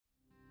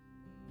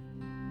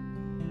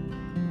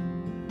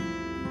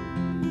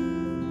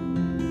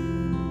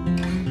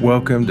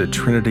Welcome to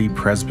Trinity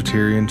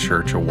Presbyterian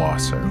Church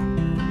Owasso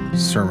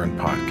Sermon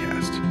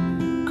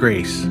Podcast.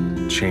 Grace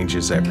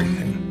changes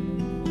everything.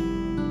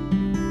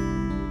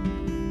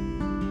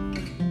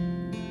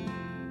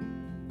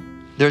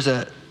 There's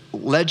a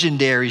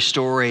legendary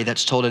story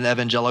that's told in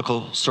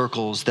evangelical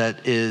circles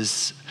that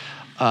is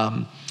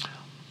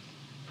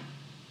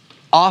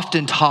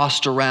often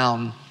tossed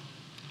around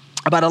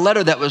about a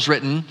letter that was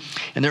written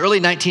in the early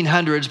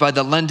 1900s by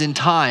the London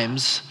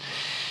Times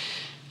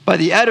by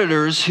the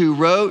editors who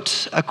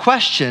wrote a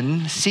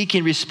question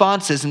seeking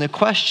responses, and the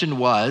question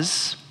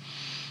was,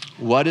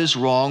 what is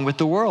wrong with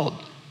the world?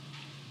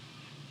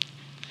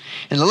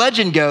 And the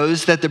legend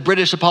goes that the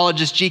British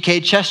apologist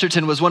G.K.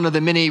 Chesterton was one of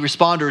the many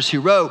responders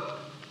who wrote,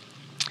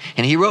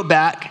 and he wrote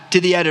back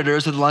to the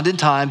editors of the London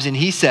Times, and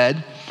he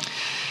said,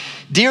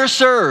 "Dear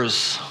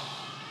sirs,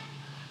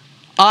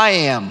 I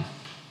am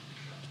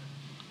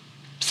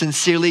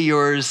sincerely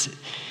yours,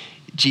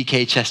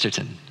 G.K.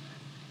 Chesterton."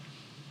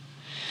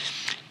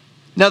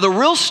 Now, the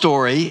real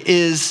story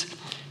is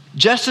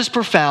just as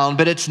profound,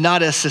 but it's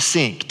not as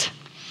succinct.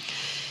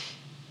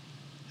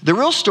 The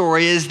real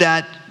story is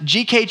that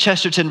G.K.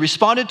 Chesterton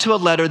responded to a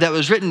letter that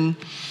was written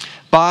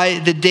by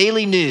the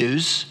Daily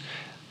News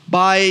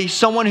by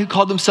someone who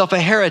called himself a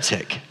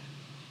heretic.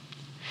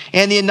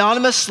 And the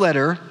anonymous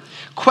letter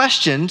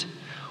questioned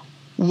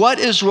what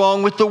is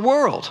wrong with the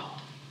world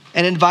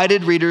and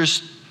invited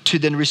readers to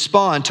then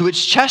respond, to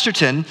which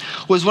Chesterton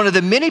was one of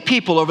the many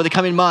people over the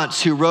coming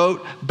months who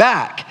wrote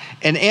back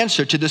an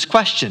answer to this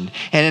question.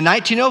 And in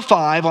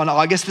 1905, on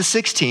August the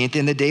 16th,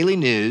 in the Daily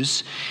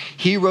News,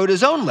 he wrote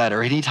his own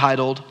letter, and he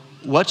titled,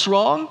 "What's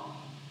Wrong?"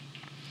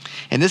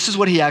 And this is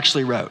what he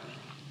actually wrote.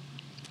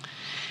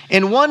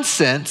 "In one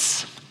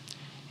sense,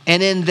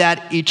 and in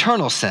that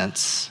eternal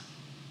sense,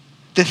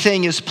 the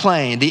thing is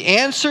plain. The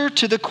answer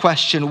to the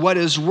question, what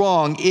is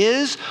wrong,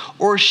 is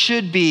or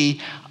should be,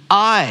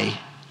 I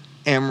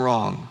am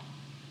wrong.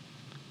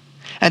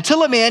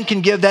 Until a man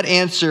can give that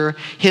answer,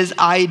 his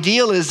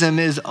idealism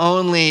is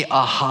only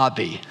a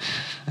hobby."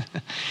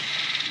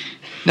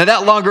 Now,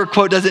 that longer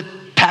quote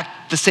doesn't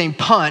pack the same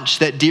punch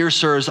that "Dear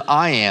sirs,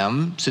 I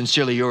am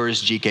sincerely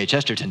yours, G.K.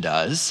 Chesterton"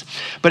 does,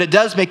 but it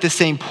does make the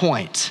same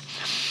point.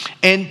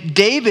 And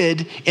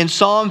David in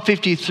Psalm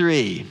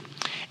 53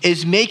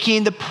 is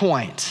making the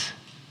point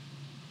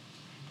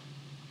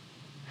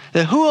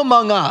that who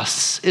among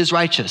us is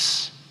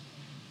righteous?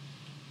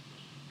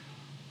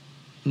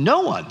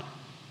 No one.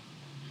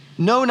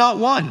 No, not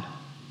one.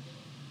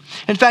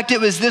 In fact,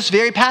 it was this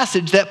very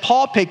passage that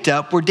Paul picked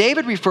up where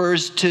David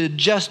refers to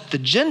just the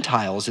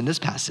Gentiles in this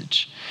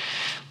passage.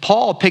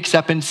 Paul picks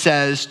up and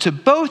says to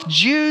both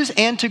Jews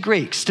and to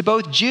Greeks, to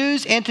both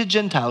Jews and to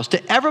Gentiles,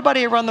 to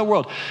everybody around the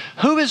world,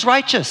 who is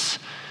righteous?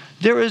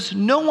 There is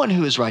no one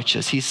who is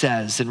righteous, he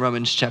says in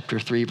Romans chapter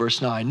 3,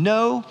 verse 9.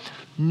 No,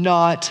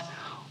 not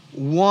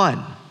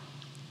one.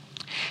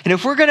 And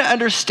if we're going to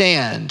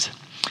understand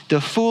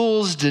the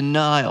fool's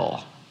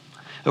denial,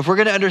 if we're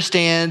going to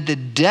understand the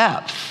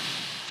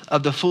depth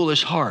of the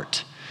foolish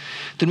heart,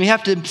 then we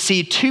have to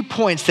see 2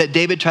 points that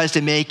David tries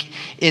to make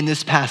in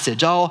this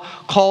passage. I'll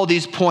call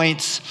these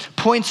points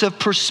of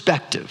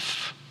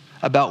perspective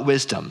about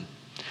wisdom.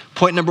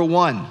 Point number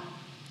 1,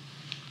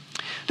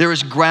 there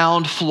is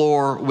ground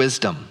floor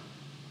wisdom.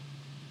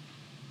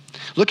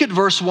 Look at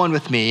verse 1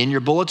 with me in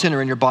your bulletin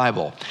or in your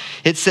Bible.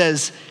 It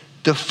says,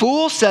 "The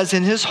fool says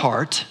in his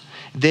heart,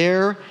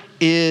 there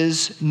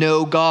is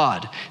no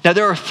God." Now,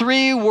 there are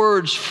 3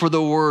 words for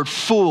the word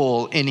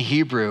fool in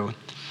Hebrew.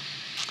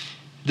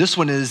 This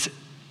one is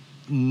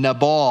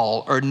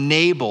Nabal or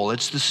Nabal.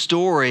 It's the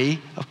story,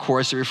 of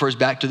course, it refers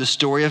back to the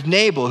story of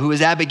Nabal, who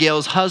is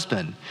Abigail's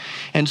husband.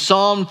 And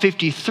Psalm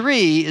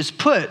 53 is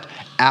put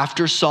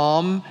after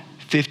Psalm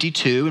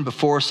 52 and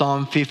before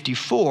Psalm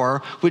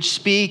 54, which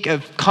speak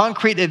of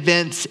concrete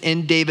events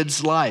in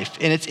David's life.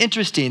 And it's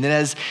interesting that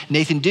as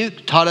Nathan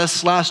Duke taught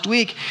us last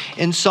week,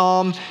 in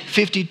Psalm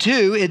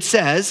 52, it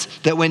says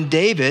that when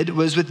David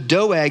was with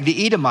Doeg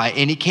the Edomite,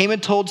 and he came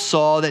and told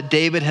Saul that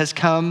David has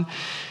come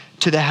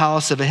to the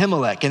house of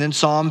Ahimelech. And in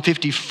Psalm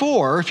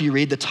 54, if you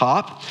read the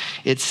top,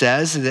 it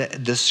says,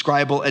 the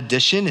scribal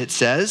edition, it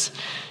says,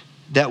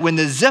 that when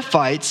the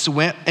Ziphites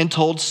went and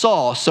told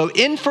Saul. So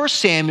in 1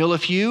 Samuel,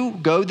 if you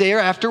go there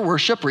after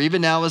worship, or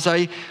even now as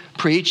I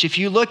preach, if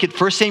you look at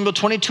 1 Samuel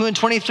 22 and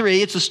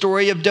 23, it's the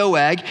story of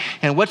Doeg.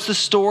 And what's the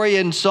story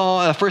in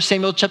 1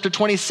 Samuel chapter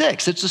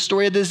 26? It's the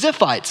story of the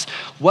Ziphites.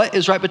 What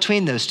is right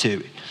between those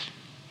two?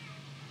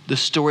 The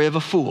story of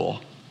a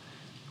fool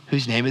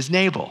whose name is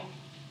Nabal.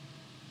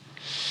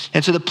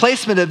 And so the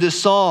placement of this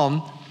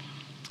psalm,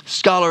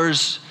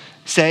 scholars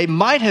say,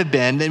 might have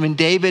been that when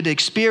David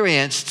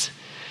experienced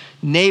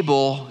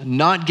Nabal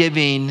not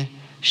giving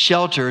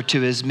shelter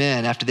to his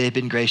men after they had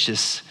been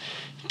gracious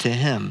to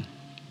him.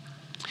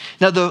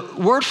 Now, the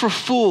word for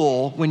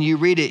fool, when you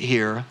read it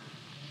here,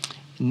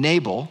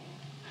 Nabal,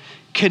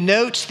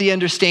 connotes the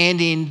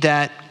understanding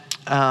that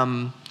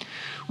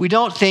we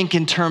don't think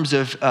in terms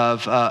of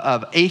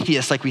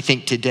atheists like we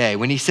think today.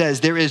 When he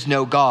says there is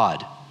no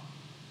God.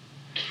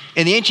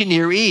 In the ancient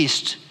Near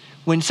East,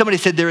 when somebody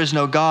said there is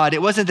no God,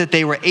 it wasn't that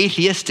they were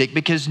atheistic,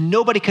 because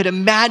nobody could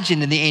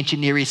imagine in the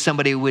ancient Near East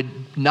somebody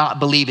would not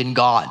believe in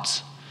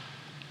gods.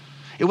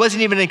 It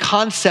wasn't even a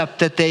concept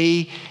that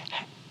they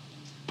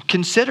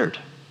considered.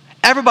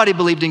 Everybody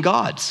believed in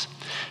gods.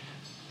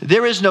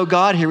 There is no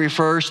God here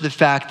refers to the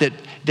fact that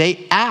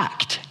they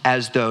act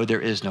as though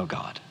there is no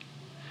God.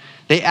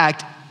 They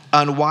act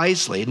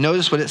unwisely.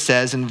 Notice what it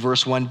says in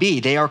verse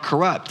 1b. They are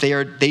corrupt.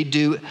 They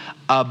do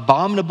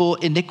abominable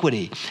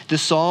iniquity.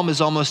 This psalm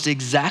is almost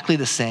exactly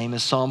the same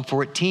as Psalm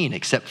 14,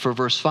 except for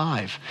verse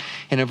 5.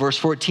 And in verse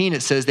 14,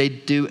 it says they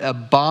do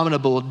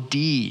abominable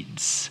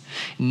deeds.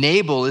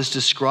 Nabal is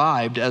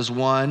described as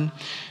one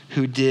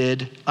who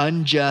did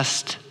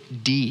unjust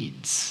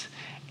deeds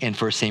in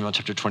 1 Samuel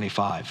chapter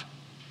 25.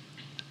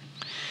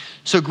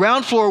 So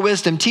ground floor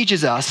wisdom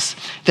teaches us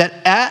that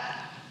at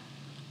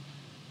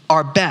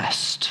our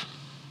best,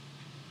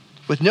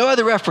 with no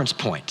other reference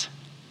point,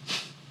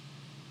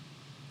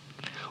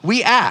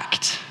 we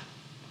act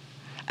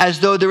as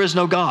though there is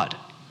no God,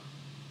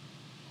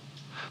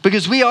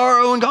 because we are our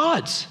own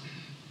gods.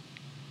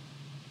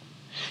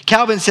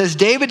 Calvin says,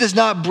 David does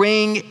not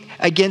bring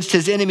against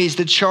his enemies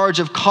the charge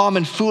of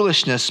common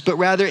foolishness, but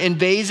rather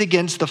inveighs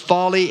against the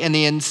folly and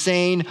the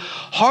insane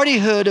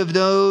hardihood of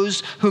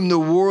those whom the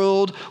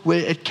world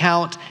would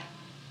account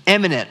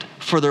eminent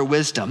for their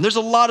wisdom. There's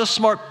a lot of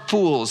smart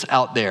fools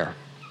out there.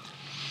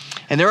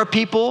 And there are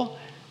people,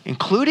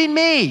 including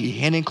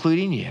me and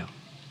including you,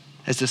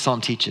 as the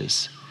psalm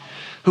teaches,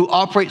 who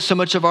operate so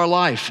much of our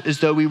life as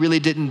though we really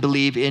didn't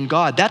believe in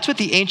God. That's what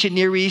the ancient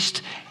Near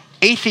East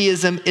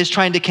atheism is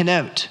trying to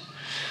connote.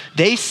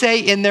 They say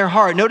in their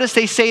heart, notice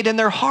they say it in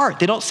their heart.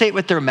 They don't say it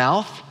with their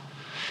mouth.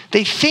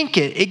 They think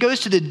it. It goes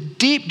to the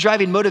deep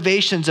driving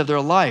motivations of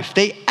their life.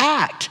 They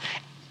act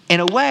in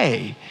a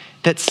way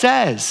that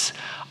says,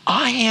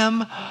 I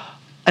am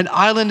an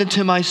island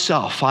unto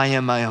myself. I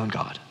am my own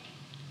God.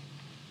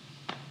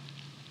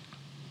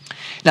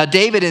 Now,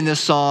 David in this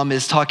psalm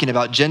is talking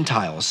about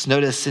Gentiles.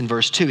 Notice in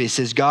verse 2, he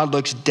says, God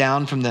looks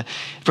down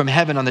from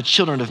heaven on the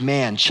children of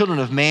man. Children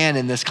of man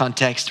in this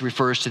context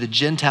refers to the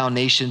Gentile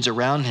nations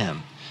around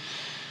him.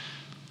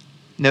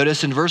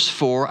 Notice in verse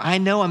 4, I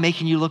know I'm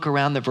making you look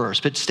around the verse,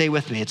 but stay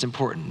with me, it's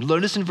important.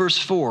 Notice in verse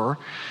 4,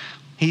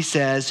 he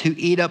says, who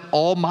eat up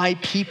all my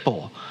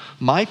people.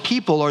 My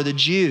people are the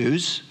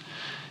Jews.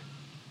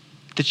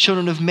 The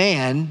children of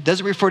man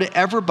doesn't refer to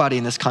everybody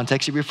in this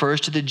context. It refers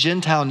to the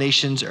Gentile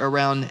nations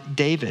around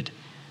David.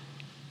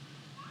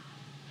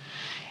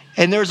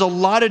 And there's a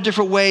lot of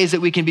different ways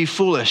that we can be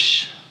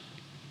foolish,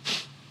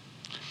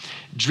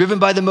 driven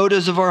by the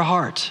motives of our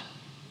heart.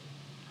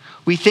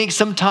 We think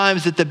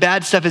sometimes that the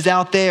bad stuff is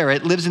out there.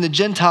 It lives in the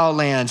Gentile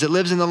lands. It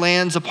lives in the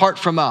lands apart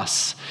from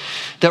us.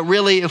 That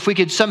really, if we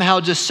could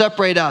somehow just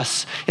separate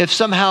us,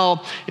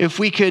 if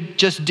we could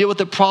just deal with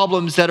the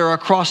problems that are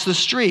across the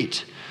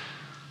street,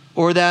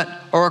 or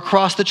that are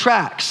across the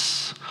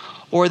tracks,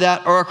 or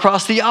that are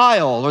across the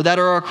aisle, or that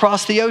are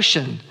across the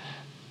ocean,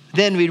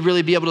 then we'd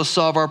really be able to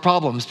solve our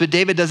problems. But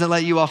David doesn't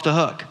let you off the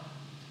hook.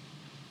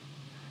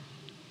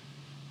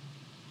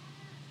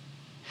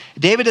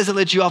 David doesn't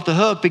let you off the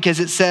hook because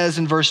it says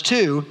in verse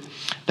 2,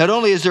 not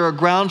only is there a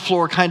ground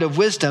floor kind of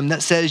wisdom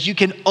that says you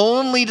can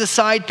only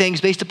decide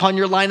things based upon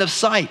your line of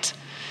sight.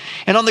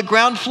 And on the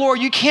ground floor,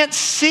 you can't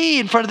see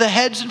in front of the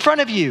heads in front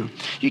of you.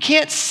 You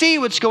can't see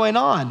what's going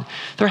on.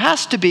 There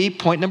has to be,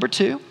 point number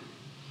 2,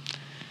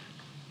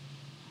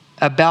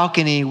 a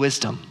balcony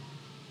wisdom.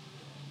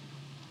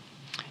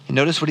 And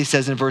notice what he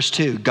says in verse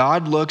 2.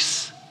 God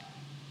looks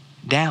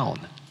down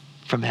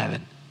from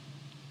heaven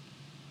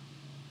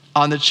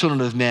on the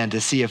children of men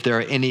to see if there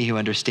are any who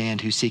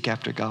understand, who seek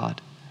after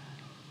God.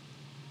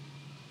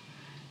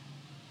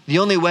 The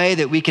only way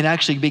that we can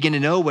actually begin to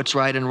know what's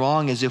right and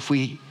wrong is if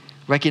we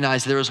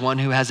recognize there is one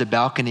who has a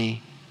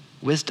balcony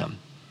wisdom.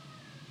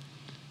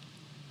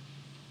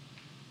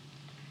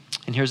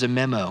 And here's a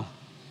memo.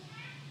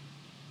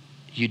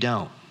 You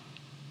don't.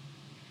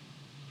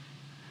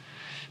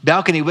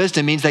 Balcony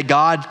wisdom means that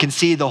God can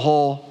see the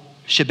whole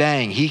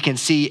shebang. He can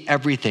see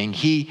everything.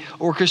 He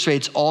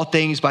orchestrates all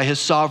things by his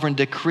sovereign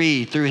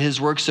decree through his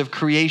works of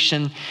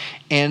creation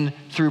and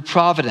through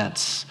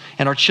providence.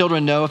 And our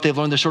children know, if they've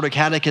learned the shorter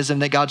catechism,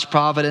 that God's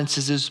providence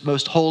is his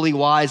most holy,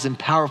 wise, and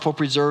powerful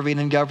preserving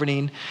and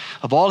governing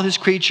of all his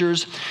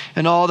creatures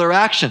and all their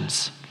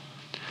actions.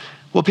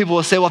 Well, people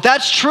will say, well, if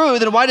that's true,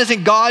 then why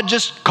doesn't God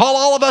just call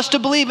all of us to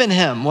believe in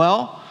him?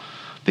 Well,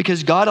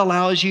 because God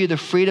allows you the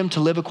freedom to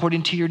live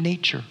according to your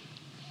nature.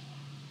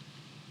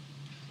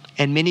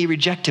 And many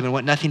reject him and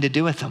want nothing to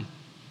do with him.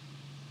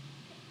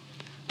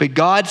 But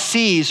God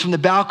sees from the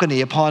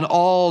balcony upon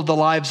all the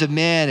lives of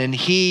men, and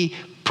he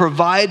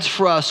provides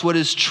for us what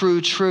is true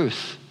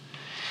truth.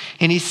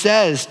 And he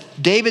says,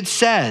 David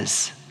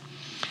says,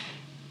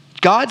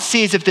 God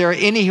sees if there are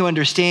any who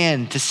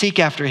understand to seek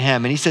after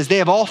him. And he says, they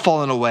have all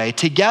fallen away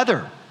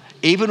together.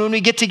 Even when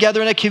we get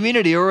together in a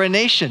community or a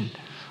nation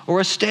or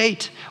a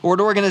state or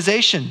an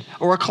organization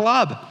or a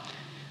club,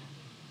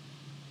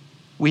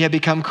 we have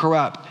become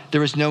corrupt.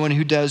 There is no one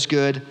who does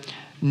good,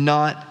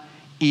 not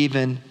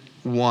even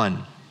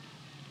 1.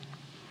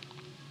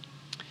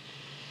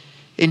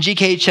 In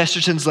G.K.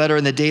 Chesterton's letter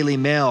in the Daily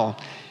Mail,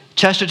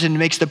 Chesterton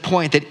makes the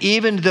point that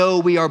even though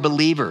we are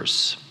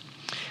believers,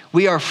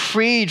 we are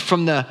freed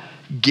from the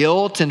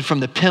guilt and from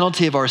the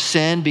penalty of our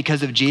sin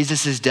because of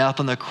Jesus' death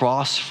on the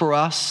cross for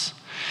us.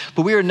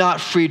 But we are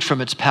not freed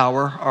from its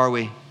power, are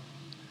we?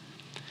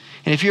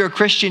 And if you're a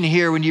Christian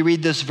here, when you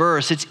read this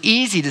verse, it's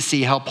easy to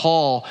see how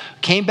Paul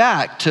came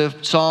back to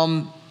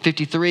Psalm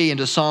 53 and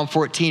to Psalm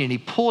 14, and he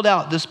pulled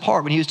out this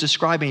part when he was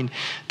describing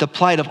the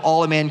plight of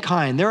all of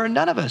mankind. There are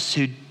none of us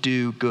who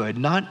do good,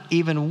 not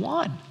even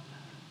one.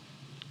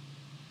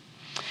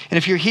 And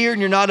if you're here and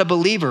you're not a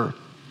believer,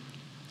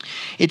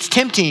 it's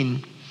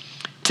tempting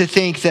to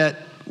think that,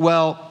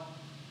 well,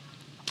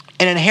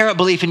 an inherent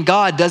belief in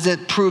God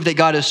doesn't prove that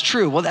God is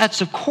true. Well,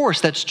 of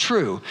course, that's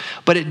true.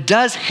 But it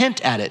does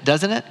hint at it,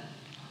 doesn't it?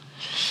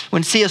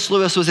 When C.S.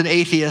 Lewis was an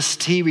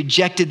atheist, he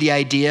rejected the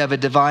idea of a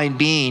divine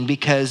being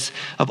because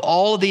of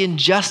all of the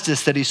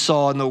injustice that he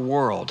saw in the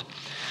world.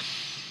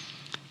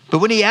 But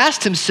when he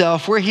asked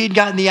himself where he'd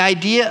gotten the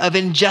idea of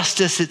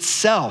injustice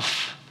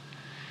itself,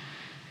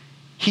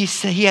 he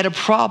said he had a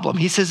problem.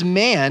 He says,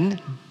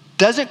 man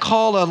doesn't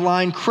call a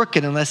line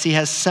crooked unless he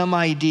has some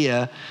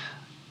idea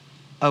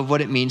of what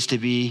it means to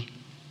be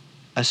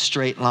a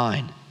straight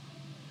line.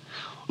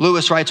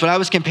 Lewis writes, when I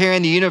was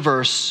comparing the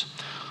universe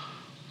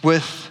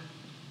with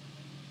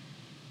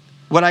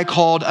what I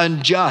called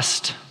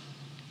unjust,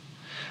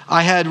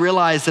 I had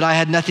realized that I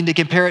had nothing to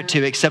compare it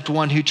to except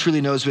one who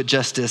truly knows what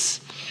justice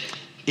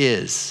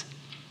is.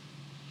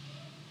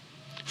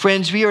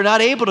 Friends, we are not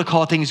able to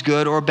call things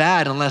good or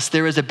bad unless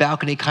there is a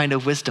balcony kind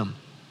of wisdom.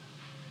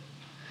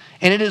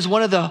 And it is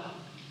one of the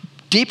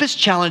deepest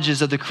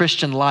challenges of the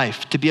Christian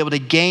life to be able to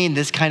gain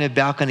this kind of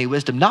balcony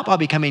wisdom, not by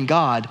becoming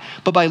God,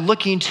 but by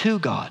looking to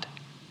God.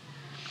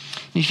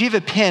 And if you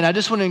have a pen, I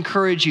just want to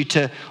encourage you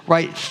to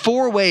write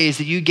 4 ways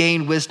that you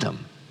gain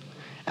wisdom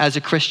as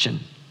a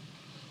Christian.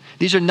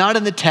 These are not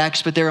in the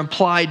text, but they're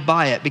implied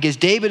by it because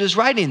David is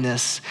writing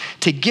this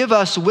to give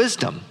us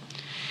wisdom.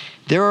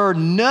 There are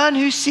none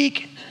who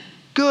seek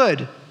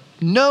good,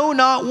 no,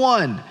 not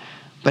one.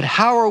 But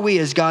how are we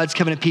as God's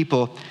covenant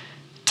people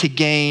to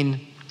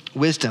gain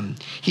wisdom?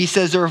 He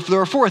says there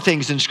are 4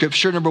 things in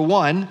Scripture. Number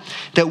 1,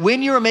 that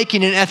when you are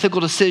making an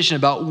ethical decision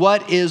about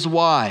what is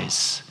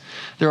wise,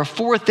 there are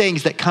 4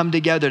 things that come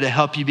together to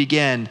help you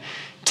begin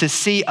to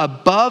see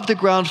above the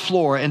ground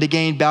floor and to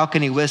gain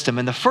balcony wisdom.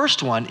 And the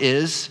first one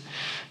is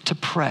to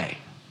pray.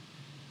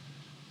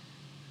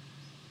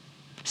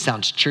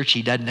 Sounds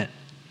churchy, doesn't it?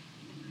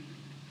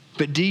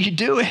 But do you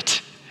do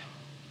it?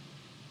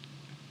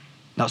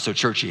 Not so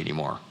churchy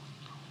anymore.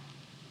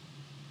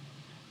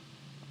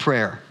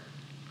 Prayer.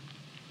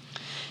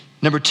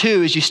 Number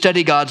 2 is you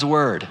study God's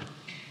word.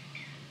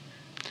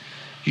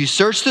 You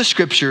search the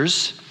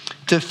scriptures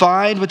to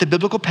find what the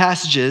biblical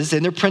passages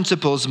and their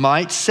principles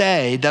might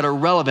say that are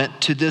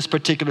relevant to this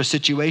particular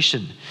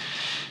situation.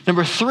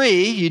 Number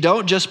 3, you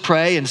don't just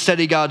pray and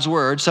study God's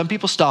word. Some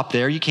people stop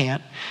there. You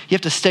can't. You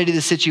have to study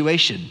the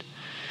situation.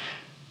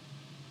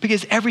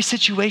 Because every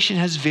situation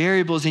has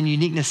variables and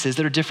uniquenesses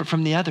that are different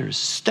from the others.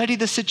 Study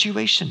the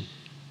situation.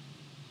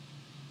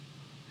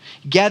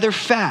 Gather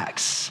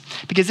facts,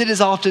 because it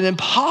is often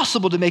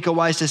impossible to make a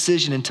wise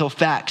decision until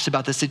facts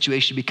about the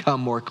situation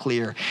become more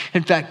clear.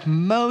 In fact,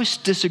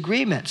 most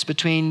disagreements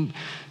between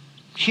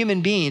human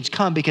beings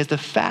come because the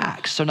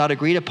facts are not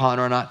agreed upon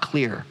or are not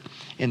clear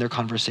in their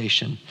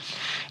conversation.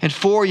 And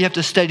 4, you have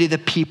to study the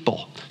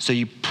people. So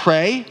you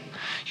pray,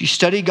 you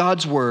study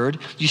God's word,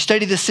 you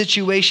study the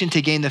situation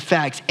to gain the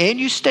facts, and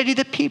you study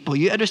the people.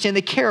 You understand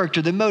the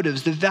character, the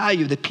motives, the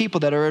value of the people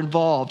that are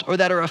involved or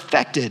that are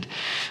affected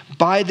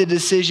by the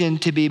decision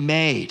to be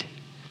made.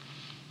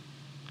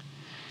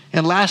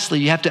 And lastly,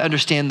 you have to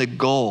understand the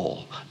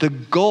goal. The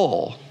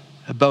goal,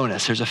 a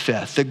bonus, here's a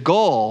 5th. The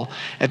goal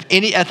of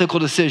any ethical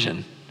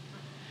decision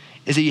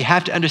is that you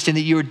have to understand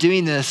that you are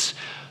doing this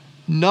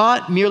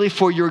not merely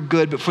for your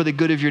good, but for the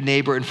good of your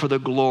neighbor and for the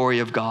glory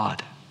of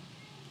God.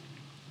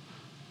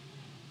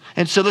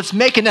 And so let's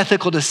make an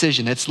ethical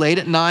decision. It's late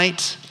at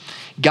night.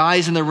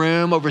 Guys in the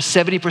room, over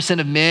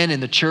 70% of men in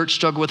the church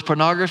struggle with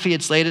pornography.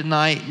 It's late at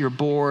night, you're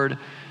bored,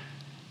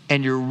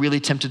 and you're really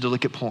tempted to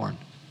look at porn.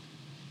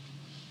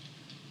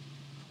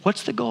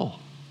 What's the goal?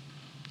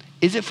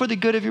 Is it for the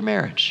good of your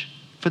marriage,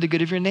 for the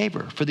good of your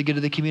neighbor, for the good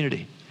of the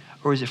community,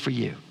 or is it for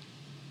you?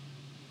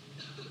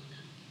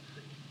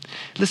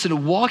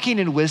 Listen, walking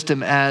in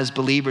wisdom as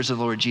believers in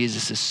the Lord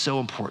Jesus is so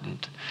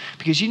important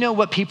because you know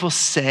what people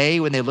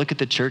say when they look at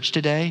the church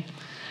today?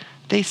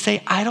 They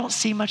say, I don't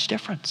see much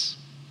difference.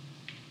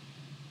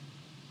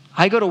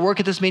 I go to work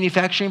at this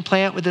manufacturing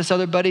plant with this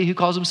other buddy who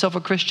calls himself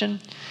a Christian,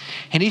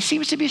 and he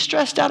seems to be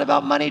stressed out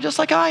about money just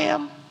like I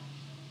am.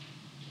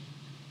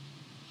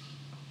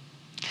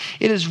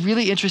 It is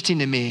really interesting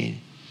to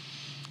me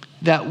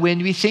that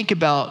when we think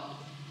about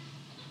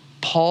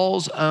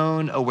Paul's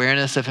own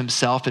awareness of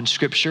himself in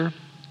Scripture,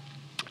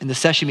 in the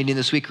session meeting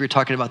this week, we were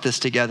talking about this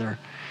together.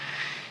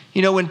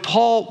 You know, when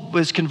Paul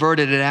was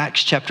converted in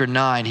Acts chapter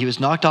 9, he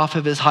was knocked off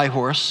of his high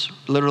horse,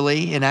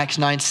 literally, in Acts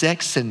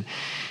 9:6,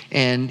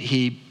 and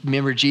he,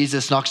 remember,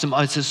 Jesus knocks him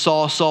out and says,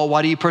 Saul, Saul,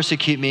 why do you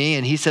persecute me?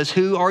 And he says,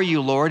 who are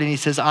you, Lord? And he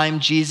says, I'm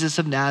Jesus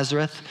of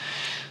Nazareth,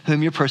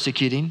 whom you're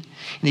persecuting.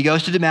 And he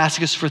goes to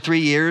Damascus for 3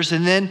 years,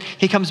 and then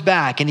he comes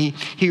back, and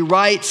he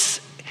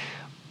writes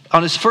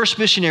on his first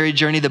missionary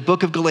journey the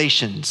book of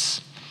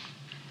Galatians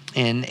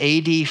in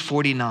AD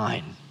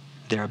 49,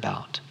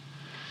 thereabout.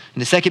 In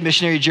the second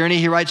missionary journey,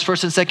 he writes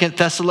 1st and 2nd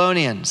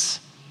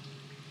Thessalonians.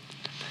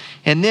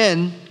 And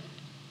then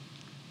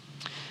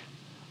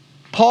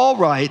Paul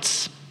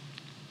writes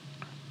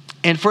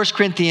in 1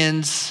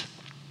 Corinthians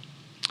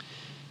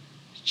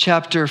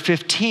chapter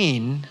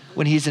 15,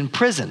 when he's in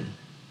prison,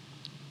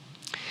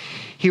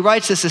 he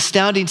writes this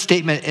astounding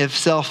statement of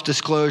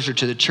self-disclosure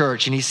to the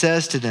church, and he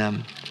says to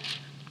them,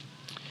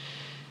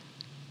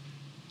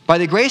 by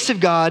the grace of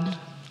God,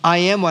 I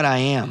am what I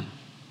am.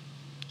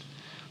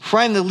 For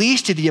I am the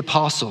least of the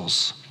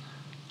apostles,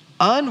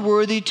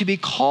 unworthy to be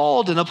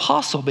called an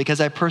apostle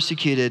because I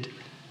persecuted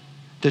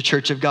the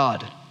church of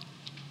God.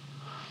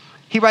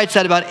 He writes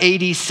that about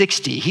AD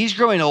 60. He's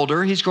growing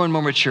older, he's growing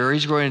more mature,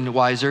 he's growing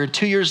wiser.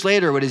 2 years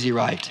later, what does he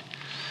write?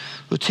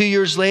 Well, 2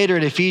 years later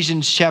in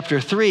Ephesians chapter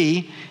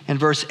 3 and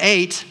verse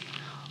 8,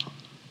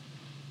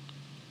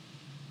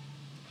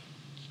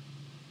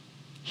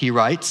 he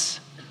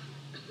writes,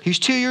 he's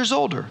 2 years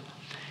older.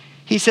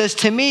 He says,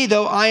 to me,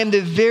 though I am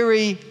the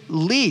very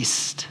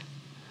least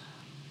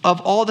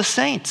of all the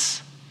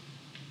saints.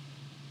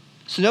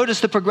 So notice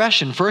the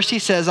progression. First he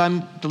says,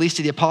 I'm the least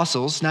of the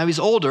apostles. Now he's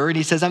older, and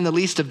he says, I'm the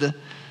least of the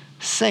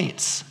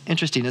saints.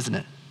 Interesting, isn't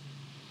it?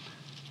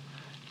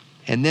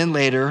 And then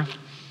later,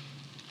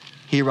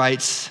 he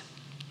writes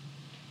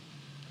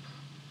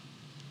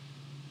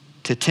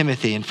to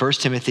Timothy in 1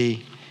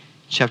 Timothy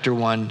chapter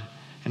 1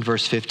 and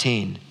verse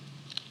 15.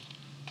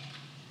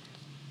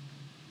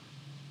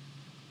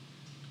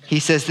 He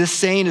says, this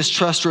saying is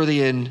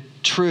trustworthy and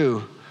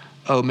true,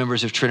 O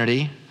members of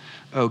Trinity,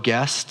 O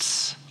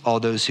guests, all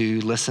those who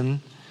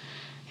listen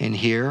and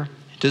hear,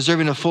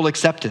 deserving of full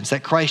acceptance,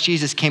 that Christ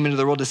Jesus came into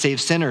the world to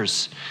save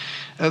sinners,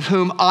 of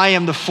whom I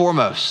am the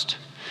foremost.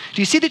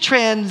 Do you see the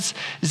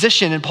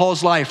transition in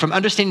Paul's life from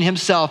understanding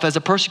himself as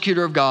a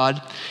persecutor of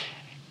God?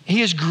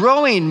 He is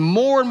growing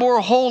more and more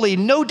holy,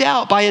 no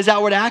doubt by his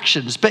outward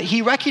actions, but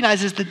he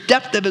recognizes the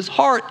depth of his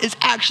heart is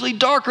actually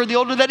darker the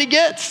older that he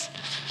gets.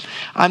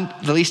 I'm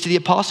the least of the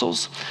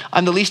apostles.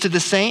 I'm the least of the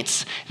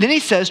saints. Then he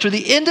says, to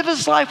the end of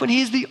his life, when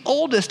he's the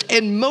oldest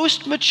and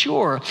most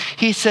mature,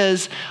 he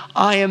says,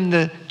 I am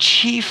the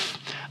chief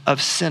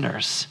of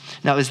sinners.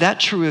 Now, is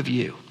that true of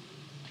you?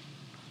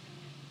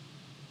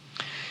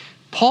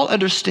 Paul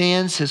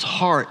understands his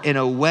heart in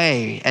a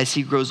way as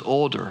he grows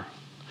older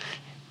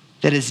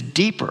that is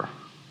deeper.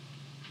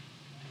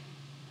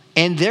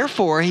 And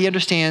therefore, he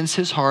understands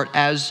his heart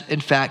as, in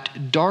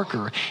fact,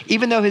 darker.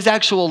 Even though his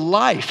actual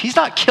life, he's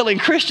not killing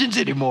Christians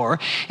anymore.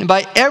 And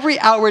by every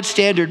outward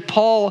standard,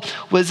 Paul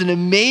was an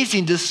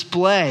amazing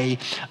display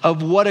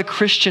of what a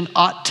Christian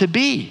ought to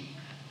be.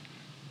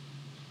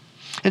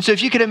 And so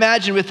if you could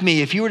imagine with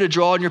me, if you were to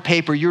draw on your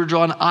paper, you were to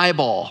draw an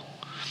eyeball,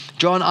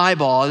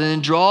 and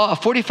then draw a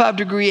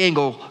 45-degree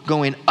angle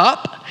going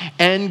up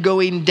and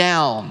going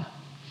down.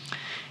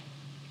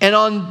 And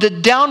on the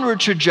downward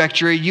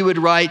trajectory, you would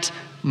write,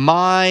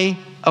 my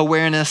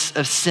awareness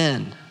of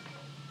sin,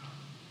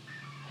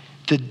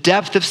 the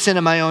depth of sin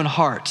in my own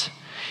heart.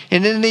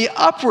 And in the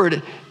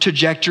upward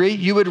trajectory,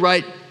 you would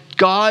write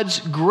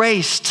God's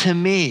grace to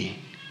me.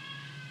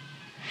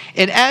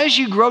 And as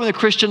you grow in the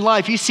Christian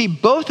life, you see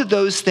both of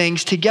those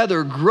things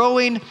together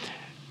growing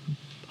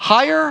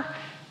higher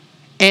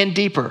and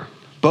deeper.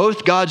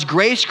 Both God's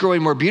grace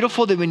growing more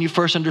beautiful than when you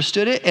first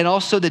understood it, and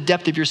also the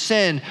depth of your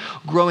sin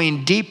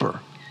growing deeper,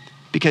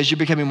 because you're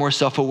becoming more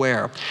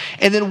self-aware.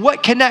 And then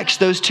what connects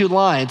those two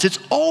lines? It's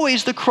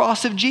always the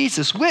cross of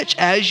Jesus, which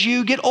as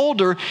you get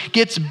older,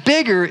 gets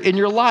bigger in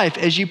your life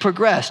as you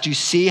progress. Do you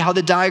see how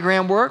the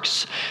diagram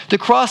works? The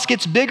cross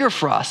gets bigger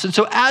for us. And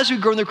so as we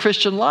grow in the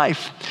Christian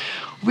life,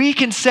 we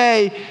can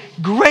say,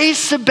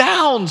 grace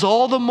abounds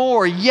all the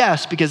more.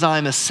 Yes, because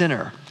I'm a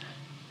sinner,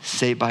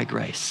 saved by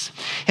grace.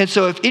 And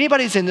so if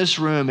anybody's in this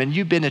room and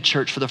you've been to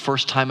church for the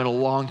first time in a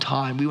long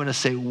time, we want to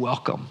say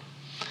welcome.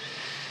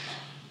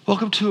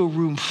 Welcome to a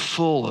room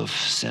full of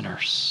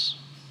sinners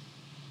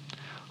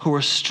who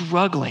are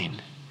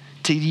struggling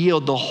to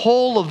yield the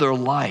whole of their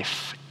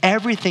life,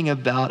 everything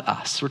about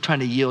us. We're trying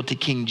to yield to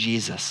King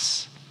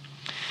Jesus.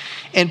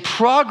 And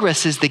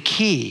progress is the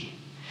key,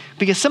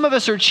 because some of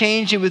us are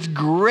changing with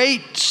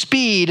great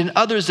speed and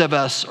others of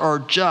us are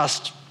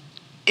just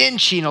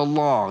inching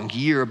along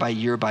year by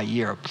year by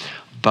year.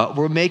 But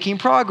we're making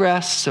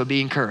progress, so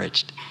be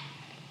encouraged.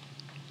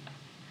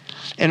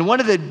 And one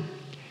of the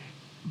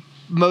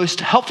most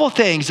helpful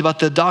things about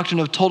the doctrine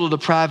of total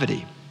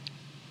depravity,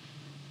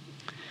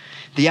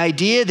 the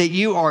idea that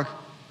you are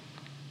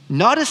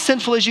not as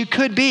sinful as you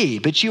could be,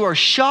 but you are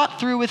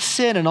shot through with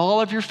sin in all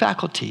of your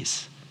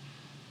faculties.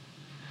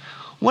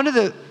 One of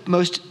the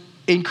most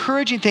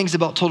encouraging things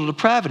about total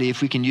depravity,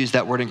 if we can use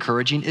that word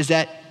encouraging, is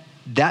that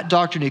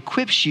doctrine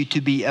equips you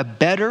to be a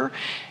better,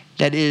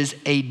 that is,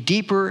 a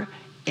deeper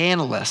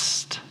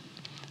analyst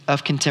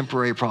of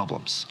contemporary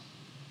problems.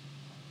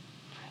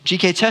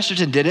 G.K.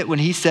 Chesterton did it when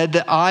he said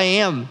that I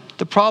am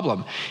the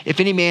problem. If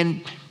any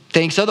man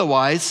thinks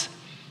otherwise,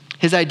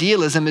 his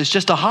idealism is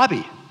just a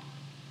hobby,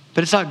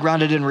 but it's not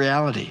grounded in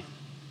reality.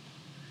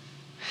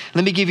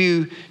 Let me give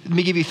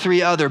you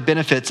 3 other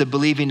benefits of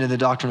believing in the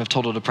doctrine of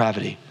total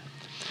depravity.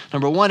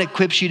 Number 1, it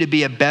equips you to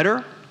be a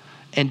better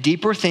and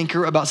deeper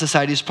thinker about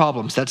society's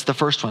problems. That's the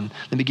first one.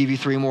 Let me give you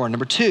 3 more.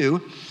 Number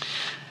 2,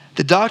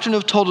 the doctrine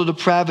of total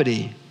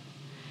depravity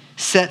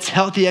sets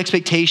healthy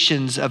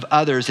expectations of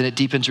others and it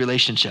deepens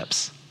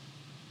relationships.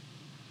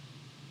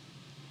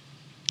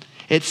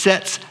 It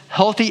sets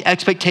healthy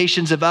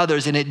expectations of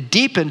others and it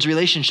deepens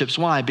relationships.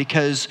 Why?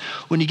 Because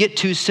when you get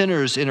 2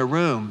 sinners in a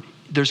room,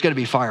 there's going to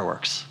be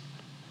fireworks.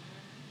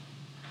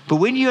 But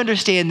when you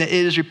understand that it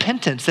is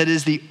repentance that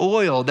is the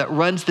oil that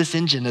runs this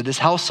engine of this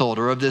household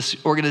or of this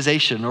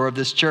organization or of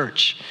this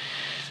church,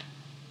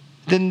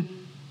 then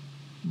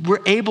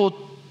we're able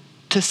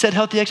to set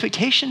healthy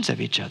expectations of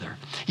each other.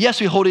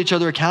 Yes, we hold each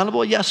other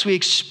accountable. Yes, we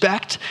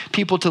expect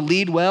people to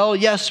lead well.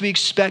 Yes, we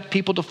expect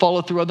people to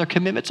follow through on their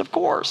commitments. Of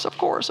course.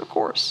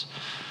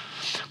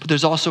 But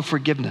there's also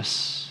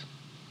forgiveness.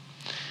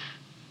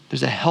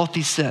 There's a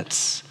healthy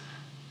sense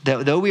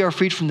that though we are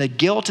freed from the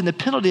guilt and the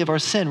penalty of our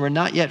sin, we're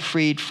not yet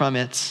freed from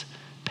its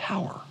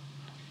power.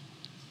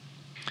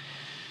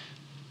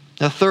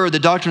 Now, third, the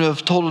doctrine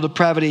of total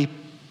depravity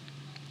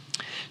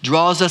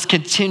draws us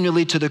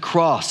continually to the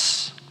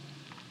cross,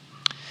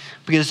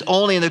 because it's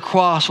only in the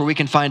cross where we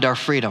can find our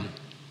freedom.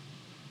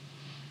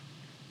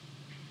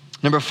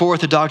 Number 4,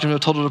 the doctrine of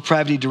total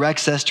depravity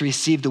directs us to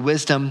receive the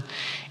wisdom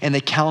and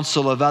the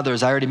counsel of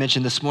others. I already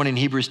mentioned this morning,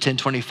 Hebrews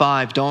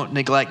 10:25, don't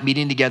neglect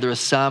meeting together as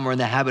some are in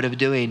the habit of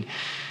doing,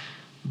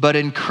 but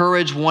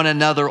encourage one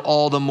another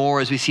all the more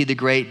as we see the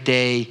great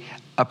day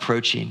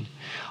approaching.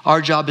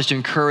 Our job is to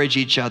encourage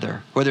each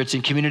other, whether it's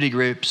in community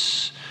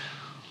groups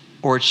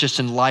or it's just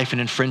in life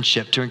and in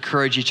friendship, to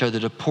encourage each other,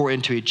 to pour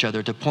into each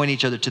other, to point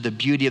each other to the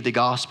beauty of the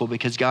gospel.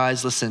 Because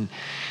guys, listen,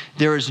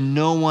 there is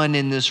no one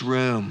in this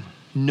room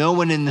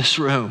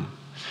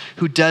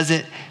who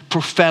doesn't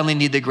profoundly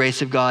need the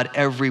grace of God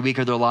every week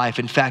of their life.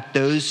 In fact,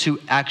 those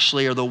who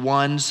actually are the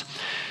ones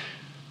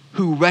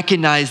who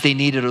recognize they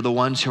need it are the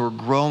ones who are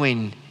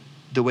growing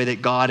the way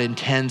that God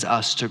intends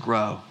us to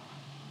grow.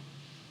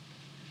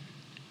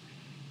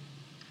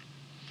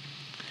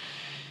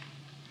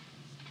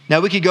 Now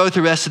we could go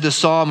through the rest of the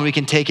psalm and we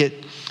can take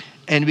it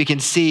and we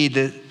can see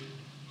the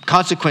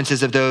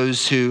consequences of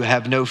those who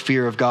have no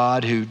fear of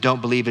God, who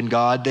don't believe in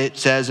God. It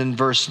says in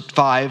verse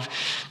 5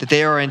 that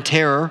they are in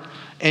terror,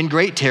 in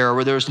great terror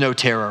where there's no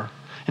terror.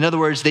 In other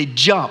words, they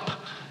jump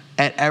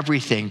at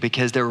everything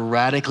because they're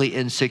radically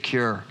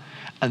insecure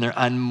and they're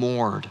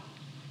unmoored.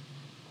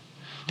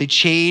 They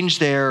change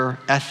their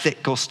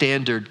ethical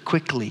standard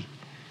quickly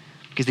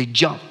because they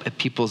jump at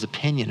people's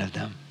opinion of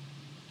them.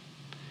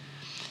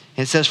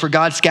 It says, for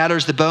God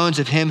scatters the bones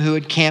of him who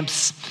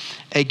encamps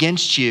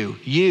against you.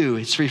 You,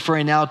 it's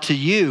referring now to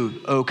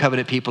you, O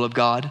covenant people of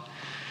God.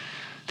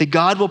 That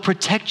God will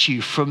protect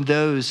you from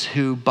those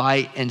who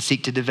bite and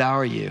seek to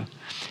devour you.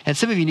 And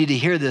some of you need to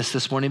hear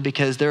this morning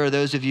because there are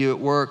those of you at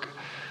work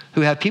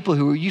who have people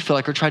who you feel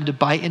like are trying to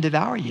bite and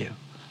devour you.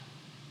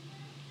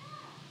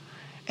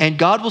 And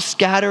God will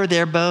scatter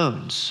their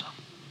bones.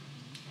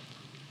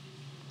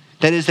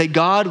 That is, that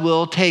God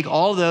will take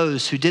all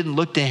those who didn't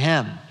look to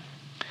him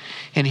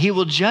and he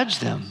will judge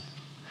them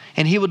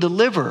and he will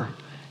deliver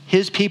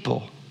his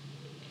people.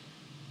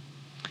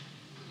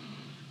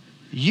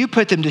 You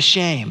put them to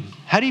shame.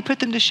 How do you put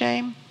them to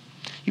shame?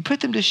 You put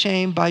them to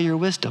shame by your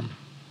wisdom.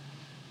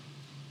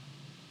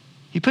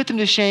 You put them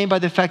to shame by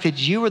the fact that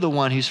you were the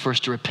one who's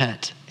first to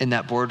repent in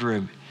that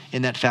boardroom,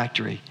 in that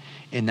factory,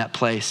 in that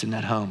place, in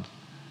that home.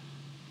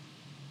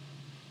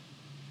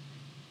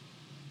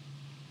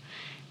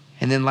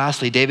 And then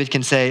lastly, David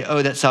can say,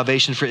 oh, that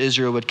salvation for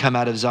Israel would come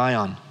out of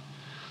Zion.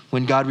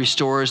 When God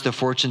restores the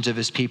fortunes of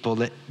his people,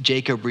 let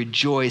Jacob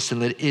rejoice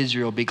and let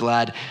Israel be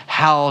glad.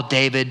 How,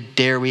 David,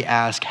 dare we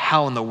ask,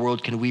 how in the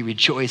world can we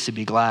rejoice and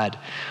be glad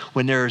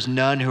when there is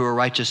none who are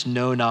righteous,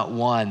 no, not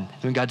one?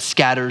 When God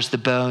scatters the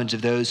bones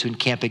of those who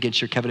encamp against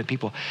your covenant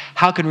people,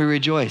 how can we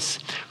rejoice?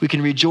 We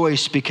can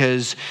rejoice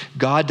because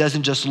God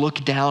doesn't just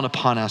look down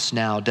upon us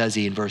now, does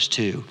he, in verse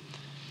 2?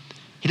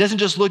 He doesn't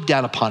just look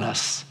down upon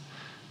us,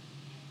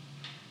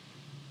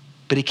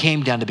 but he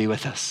came down to be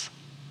with us.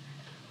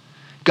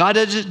 God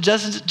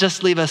doesn't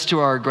just leave us to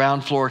our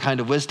ground floor kind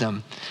of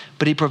wisdom,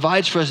 but he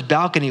provides for us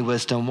balcony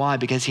wisdom. Why?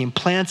 Because he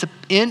implants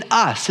in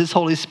us his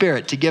Holy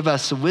Spirit to give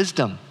us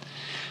wisdom,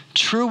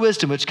 true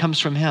wisdom which comes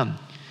from him.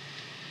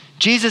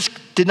 Jesus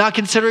did not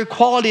consider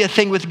equality a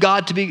thing with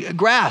God to be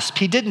grasped.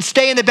 He didn't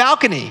stay in the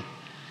balcony,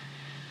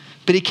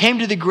 but he came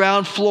to the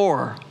ground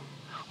floor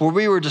where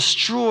we were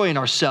destroying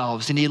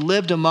ourselves, and he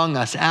lived among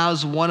us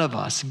as one of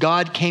us.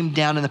 God came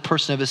down in the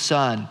person of his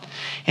Son,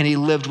 and he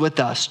lived with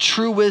us.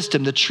 True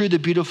wisdom, the true, the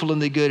beautiful,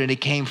 and the good, and he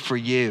came for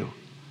you.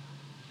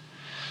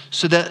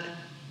 So that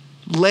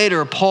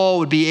later, Paul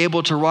would be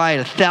able to write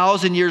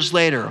 1,000 years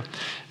later,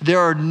 there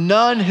are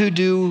none who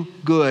do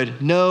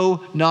good,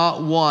 no,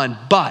 not one,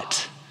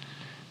 but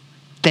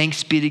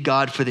thanks be to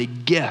God for the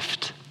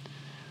gift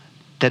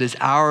that is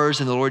ours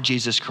in the Lord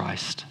Jesus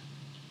Christ,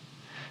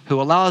 who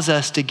allows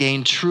us to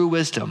gain true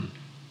wisdom,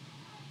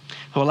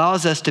 who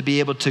allows us to be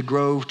able to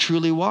grow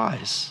truly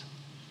wise,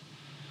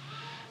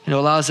 and who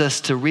allows us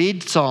to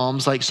read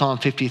Psalms like Psalm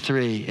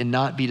 53 and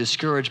not be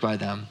discouraged by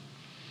them,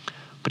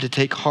 but to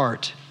take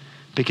heart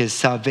because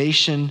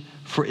salvation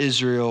for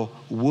Israel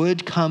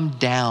would come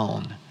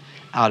down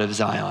out of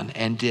Zion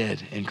and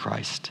did in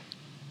Christ.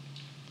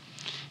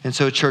 And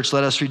so, church,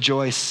 let us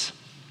rejoice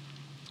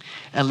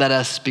and let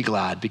us be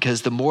glad,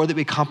 because the more that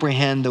we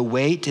comprehend the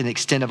weight and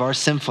extent of our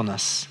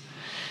sinfulness,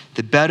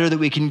 the better that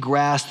we can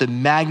grasp the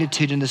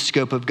magnitude and the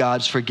scope of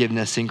God's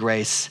forgiveness and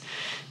grace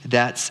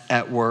that's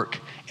at work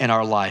in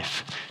our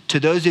life. To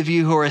those of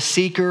you who are a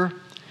seeker,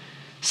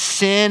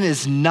 sin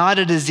is not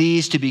a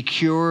disease to be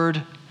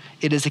cured.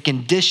 It is a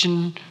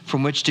condition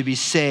from which to be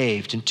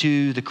saved. And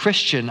to the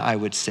Christian, I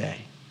would say,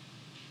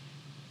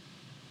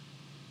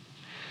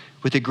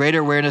 with the greater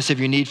awareness of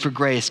your need for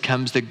grace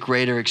comes the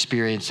greater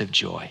experience of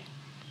joy.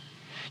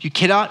 You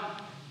cannot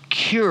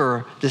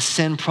cure the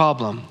sin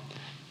problem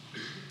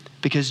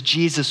because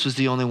Jesus was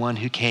the only one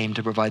who came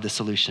to provide the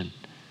solution.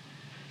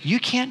 You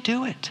can't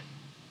do it,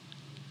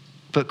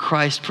 but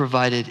Christ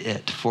provided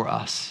it for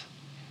us.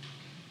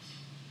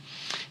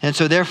 And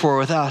so therefore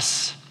with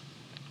us,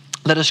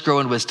 let us grow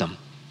in wisdom.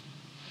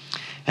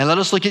 And let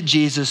us look at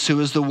Jesus, who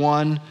is the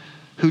one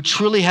who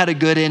truly had a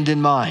good end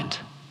in mind.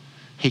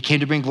 He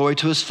came to bring glory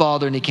to his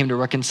Father, and he came to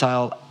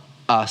reconcile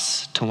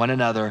us to one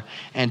another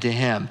and to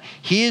him.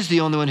 He is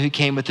the only one who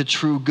came with a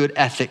true good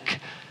ethic,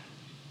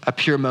 a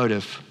pure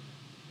motive.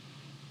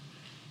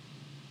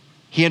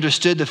 He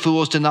understood the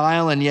fool's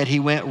denial, and yet he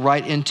went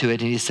right into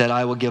it, and he said,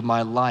 I will give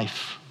my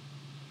life.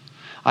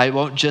 I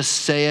won't just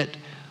say it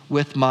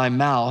with my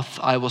mouth.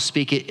 I will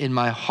speak it in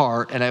my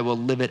heart, and I will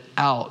live it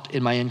out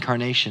in my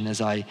incarnation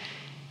as I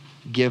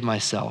give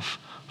myself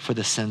for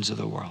the sins of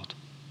the world.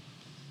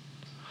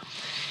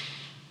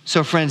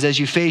 So friends, as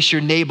you face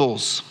your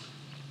nabals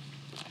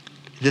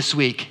this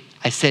week,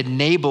 I said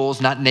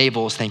nabals, not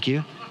navels, thank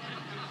you.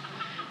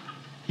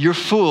 Your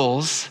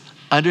fools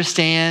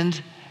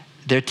understand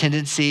their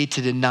tendency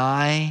to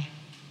deny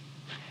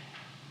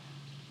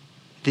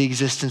the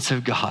existence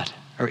of God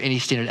or any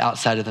standard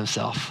outside of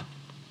themselves.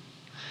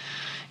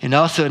 And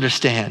also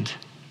understand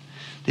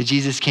that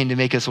Jesus came to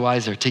make us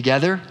wiser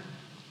together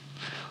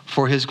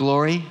for his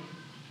glory,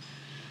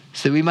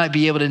 so that we might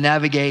be able to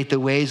navigate the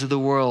ways of the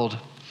world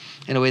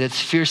in a way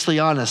that's fiercely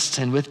honest.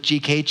 And with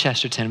G.K.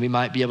 Chesterton, we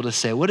might be able to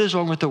say, what is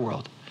wrong with the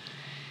world?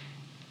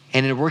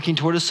 And in working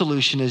toward a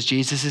solution as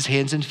Jesus'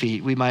 hands and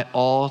feet, we might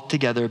all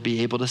together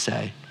be able to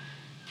say,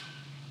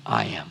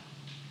 I am.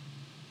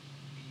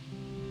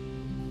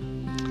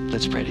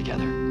 Let's pray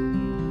together.